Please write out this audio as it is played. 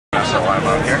So I'm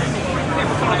out here.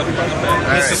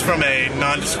 This is from a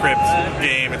nondescript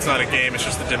game. It's not a game, it's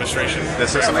just a demonstration.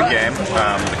 This isn't a game.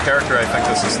 The character, I think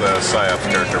this is the PsyOps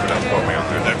character, but don't quote me on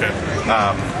that. Okay.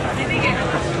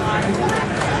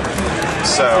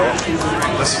 So,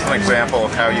 this is an example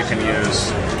of how you can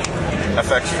use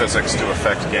FX physics to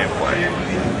affect gameplay.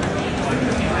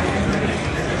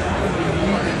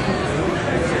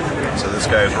 So this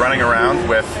guy is running around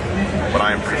with what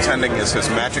I am pretending is his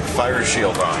magic fire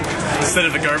shield on. Instead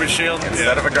of a garbage shield?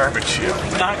 Instead of a garbage shield.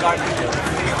 Not a garbage shield.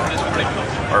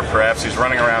 Or perhaps he's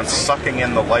running around sucking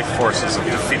in the life forces of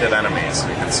defeated enemies.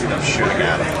 You can see them shooting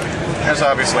at him. There's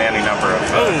obviously any number of...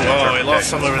 Oh, he lost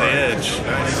some over the edge.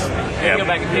 Nice. Yeah. Go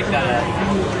back and pick that up.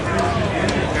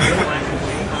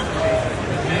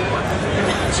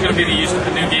 It's going to be the use of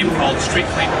a new game called Street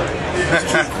Cleaner.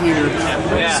 Street Cleaner.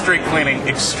 Yeah. Street Cleaning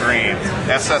Extreme.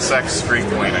 SSX Street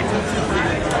Cleaning.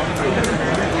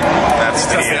 That's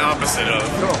the opposite of.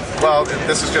 Well,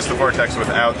 this is just the vortex with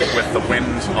the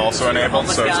wind also enabled,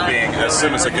 so it's being, as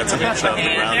soon as it gets an inch off the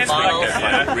ground, it's being hit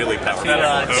by a really powerful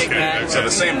force. Okay. So the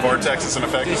same vortex is in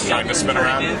effect, is going to spin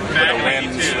around, but the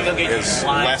wind is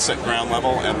less at ground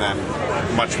level, and then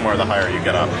much more the higher you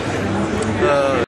get up.